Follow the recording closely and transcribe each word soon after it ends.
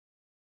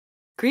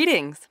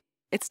Greetings!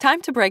 It's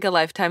time to break a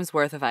lifetime's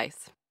worth of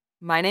ice.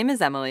 My name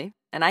is Emily,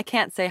 and I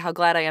can't say how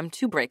glad I am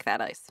to break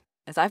that ice,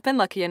 as I've been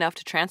lucky enough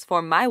to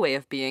transform my way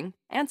of being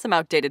and some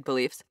outdated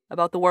beliefs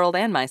about the world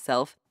and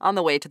myself on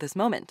the way to this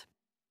moment.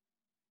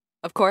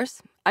 Of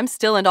course, I'm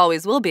still and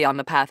always will be on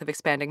the path of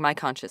expanding my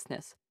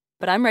consciousness,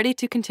 but I'm ready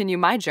to continue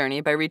my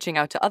journey by reaching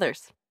out to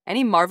others,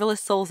 any marvelous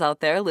souls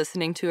out there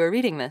listening to or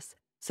reading this,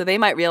 so they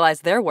might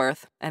realize their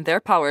worth and their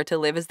power to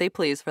live as they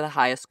please for the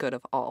highest good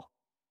of all.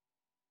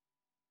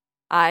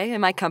 I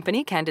and my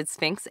company, Candid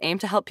Sphinx, aim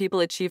to help people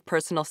achieve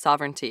personal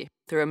sovereignty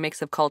through a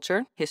mix of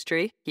culture,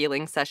 history,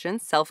 healing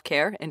sessions,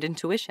 self-care, and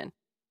intuition.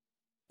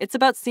 It's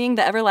about seeing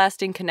the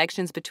everlasting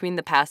connections between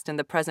the past and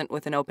the present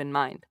with an open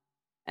mind,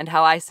 and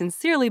how I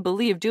sincerely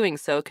believe doing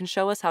so can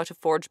show us how to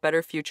forge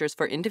better futures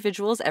for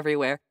individuals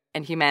everywhere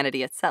and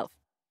humanity itself.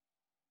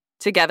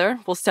 Together,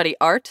 we'll study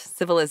art,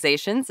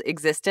 civilizations,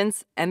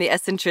 existence, and the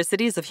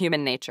eccentricities of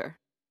human nature.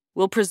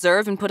 We'll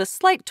preserve and put a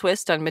slight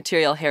twist on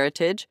material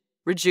heritage,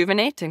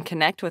 rejuvenate and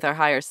connect with our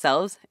higher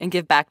selves, and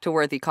give back to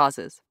worthy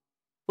causes.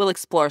 We'll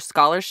explore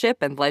scholarship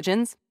and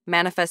legends,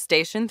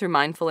 manifestation through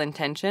mindful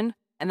intention,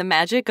 and the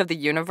magic of the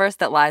universe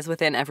that lies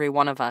within every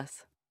one of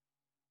us.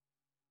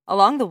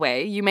 Along the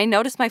way, you may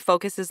notice my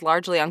focus is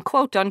largely on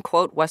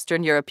quote-unquote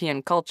Western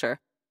European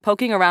culture,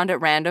 poking around at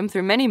random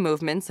through many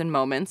movements and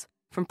moments,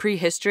 from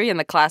prehistory and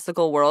the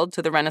classical world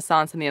to the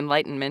Renaissance and the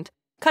Enlightenment,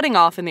 cutting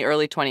off in the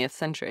early 20th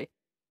century.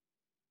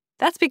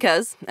 That's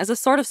because, as a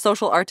sort of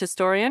social art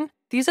historian,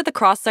 these are the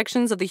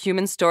cross-sections of the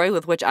human story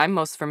with which I'm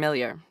most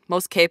familiar,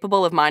 most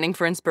capable of mining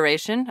for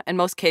inspiration, and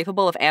most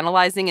capable of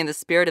analyzing in the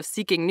spirit of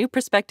seeking new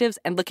perspectives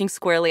and looking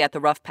squarely at the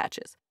rough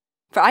patches.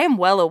 For I am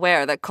well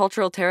aware that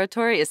cultural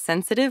territory is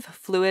sensitive,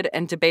 fluid,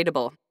 and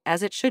debatable,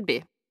 as it should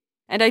be.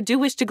 And I do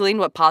wish to glean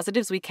what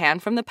positives we can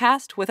from the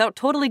past without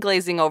totally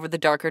glazing over the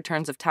darker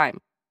turns of time.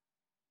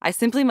 I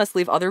simply must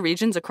leave other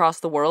regions across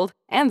the world,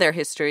 and their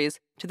histories,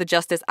 to the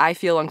justice I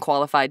feel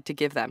unqualified to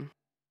give them.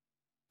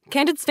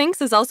 Candid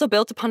Sphinx is also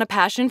built upon a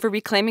passion for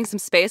reclaiming some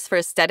space for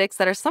aesthetics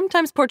that are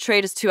sometimes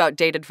portrayed as too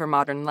outdated for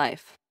modern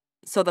life.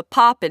 So the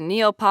pop and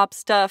neo-pop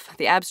stuff,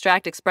 the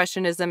abstract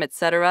expressionism,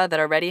 etc. that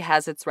already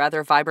has its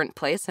rather vibrant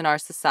place in our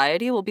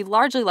society will be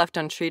largely left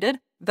untreated,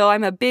 though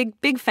I'm a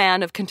big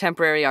fan of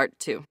contemporary art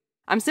too.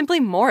 I'm simply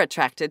more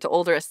attracted to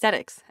older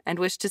aesthetics and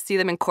wish to see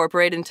them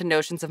incorporated into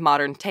notions of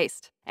modern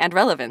taste and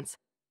relevance.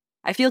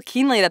 I feel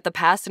keenly that the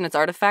past and its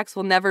artifacts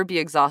will never be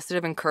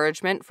exhaustive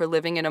encouragement for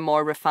living in a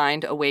more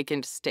refined,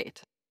 awakened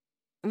state.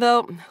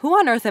 Though, who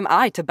on earth am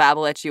I to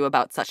babble at you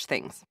about such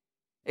things?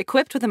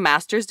 Equipped with a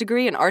master's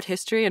degree in art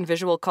history and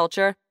visual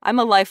culture, I'm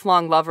a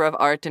lifelong lover of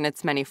art in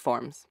its many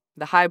forms,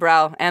 the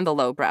highbrow and the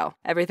lowbrow,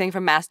 everything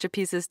from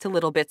masterpieces to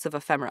little bits of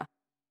ephemera.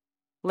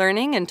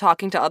 Learning and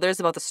talking to others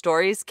about the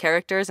stories,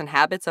 characters, and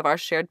habits of our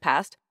shared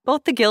past,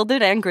 both the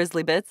gilded and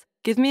grisly bits,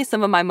 give me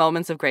some of my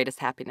moments of greatest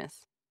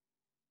happiness.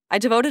 I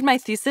devoted my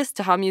thesis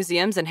to how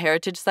museums and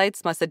heritage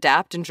sites must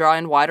adapt and draw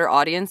in wider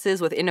audiences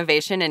with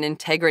innovation and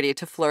integrity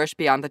to flourish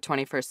beyond the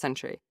 21st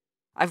century.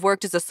 I've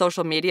worked as a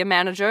social media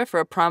manager for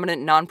a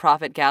prominent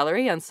nonprofit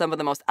gallery on some of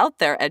the most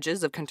out-there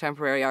edges of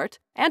contemporary art,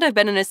 and I've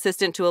been an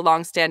assistant to a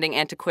long-standing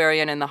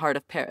antiquarian in the heart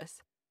of Paris.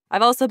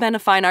 I've also been a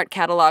fine art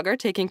cataloger,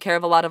 taking care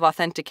of a lot of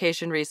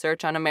authentication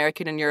research on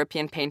American and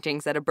European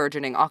paintings at a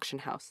burgeoning auction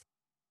house.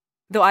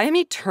 Though I am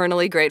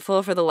eternally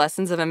grateful for the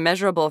lessons of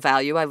immeasurable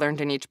value I learned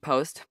in each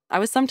post, I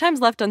was sometimes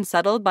left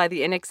unsettled by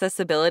the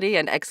inaccessibility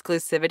and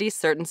exclusivity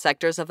certain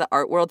sectors of the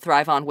art world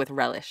thrive on with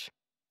relish,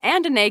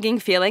 and a nagging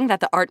feeling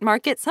that the art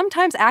market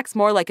sometimes acts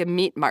more like a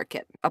meat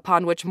market,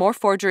 upon which more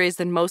forgeries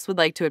than most would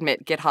like to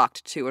admit get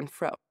hawked to and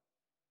fro.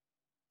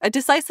 A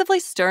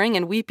decisively stirring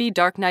and weepy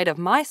dark night of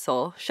my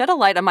soul shed a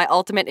light on my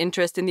ultimate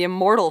interest in the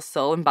immortal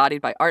soul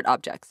embodied by art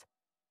objects.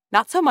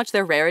 Not so much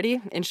their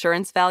rarity,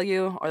 insurance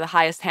value, or the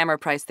highest hammer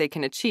price they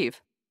can achieve,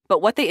 but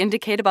what they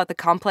indicate about the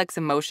complex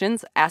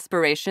emotions,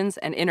 aspirations,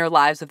 and inner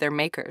lives of their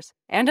makers,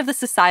 and of the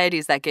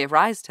societies that gave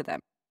rise to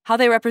them, how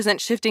they represent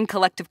shifting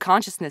collective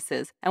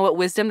consciousnesses, and what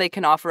wisdom they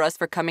can offer us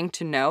for coming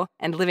to know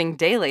and living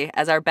daily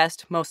as our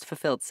best, most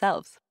fulfilled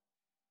selves.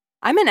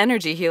 I'm an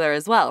energy healer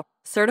as well,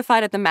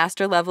 certified at the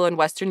master level in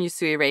Western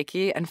Usui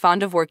Reiki and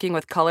fond of working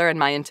with color and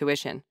my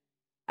intuition.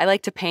 I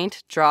like to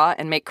paint, draw,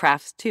 and make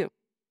crafts too.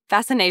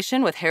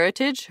 Fascination with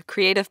heritage,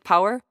 creative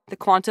power, the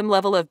quantum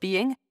level of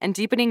being, and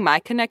deepening my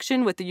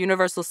connection with the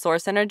universal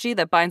source energy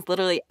that binds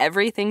literally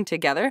everything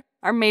together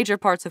are major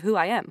parts of who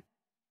I am.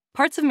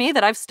 Parts of me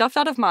that I've stuffed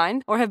out of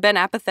mind or have been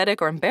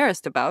apathetic or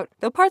embarrassed about,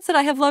 though parts that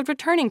I have loved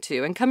returning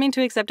to and coming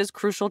to accept as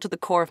crucial to the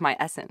core of my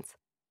essence.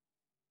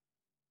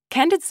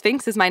 Candid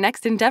Sphinx is my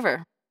next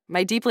endeavor,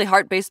 my deeply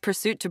heart-based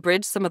pursuit to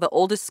bridge some of the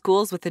oldest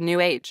schools with the new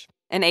age.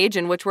 An age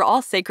in which we're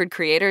all sacred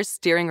creators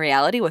steering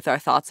reality with our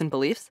thoughts and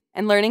beliefs,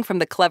 and learning from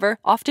the clever,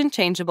 often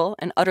changeable,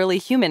 and utterly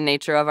human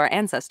nature of our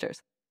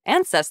ancestors.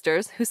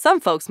 Ancestors who some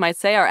folks might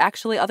say are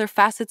actually other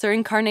facets or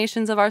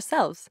incarnations of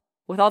ourselves,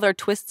 with all their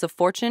twists of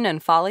fortune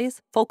and follies,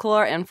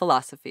 folklore and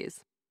philosophies.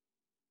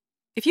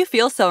 If you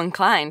feel so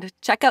inclined,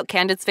 check out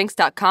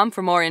CandidSphinx.com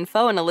for more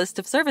info and a list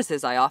of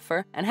services I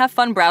offer, and have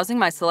fun browsing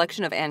my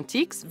selection of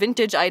antiques,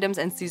 vintage items,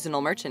 and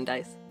seasonal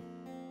merchandise.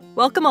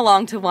 Welcome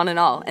along to one and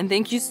all, and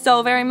thank you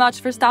so very much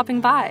for stopping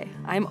by.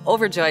 I'm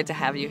overjoyed to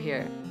have you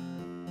here.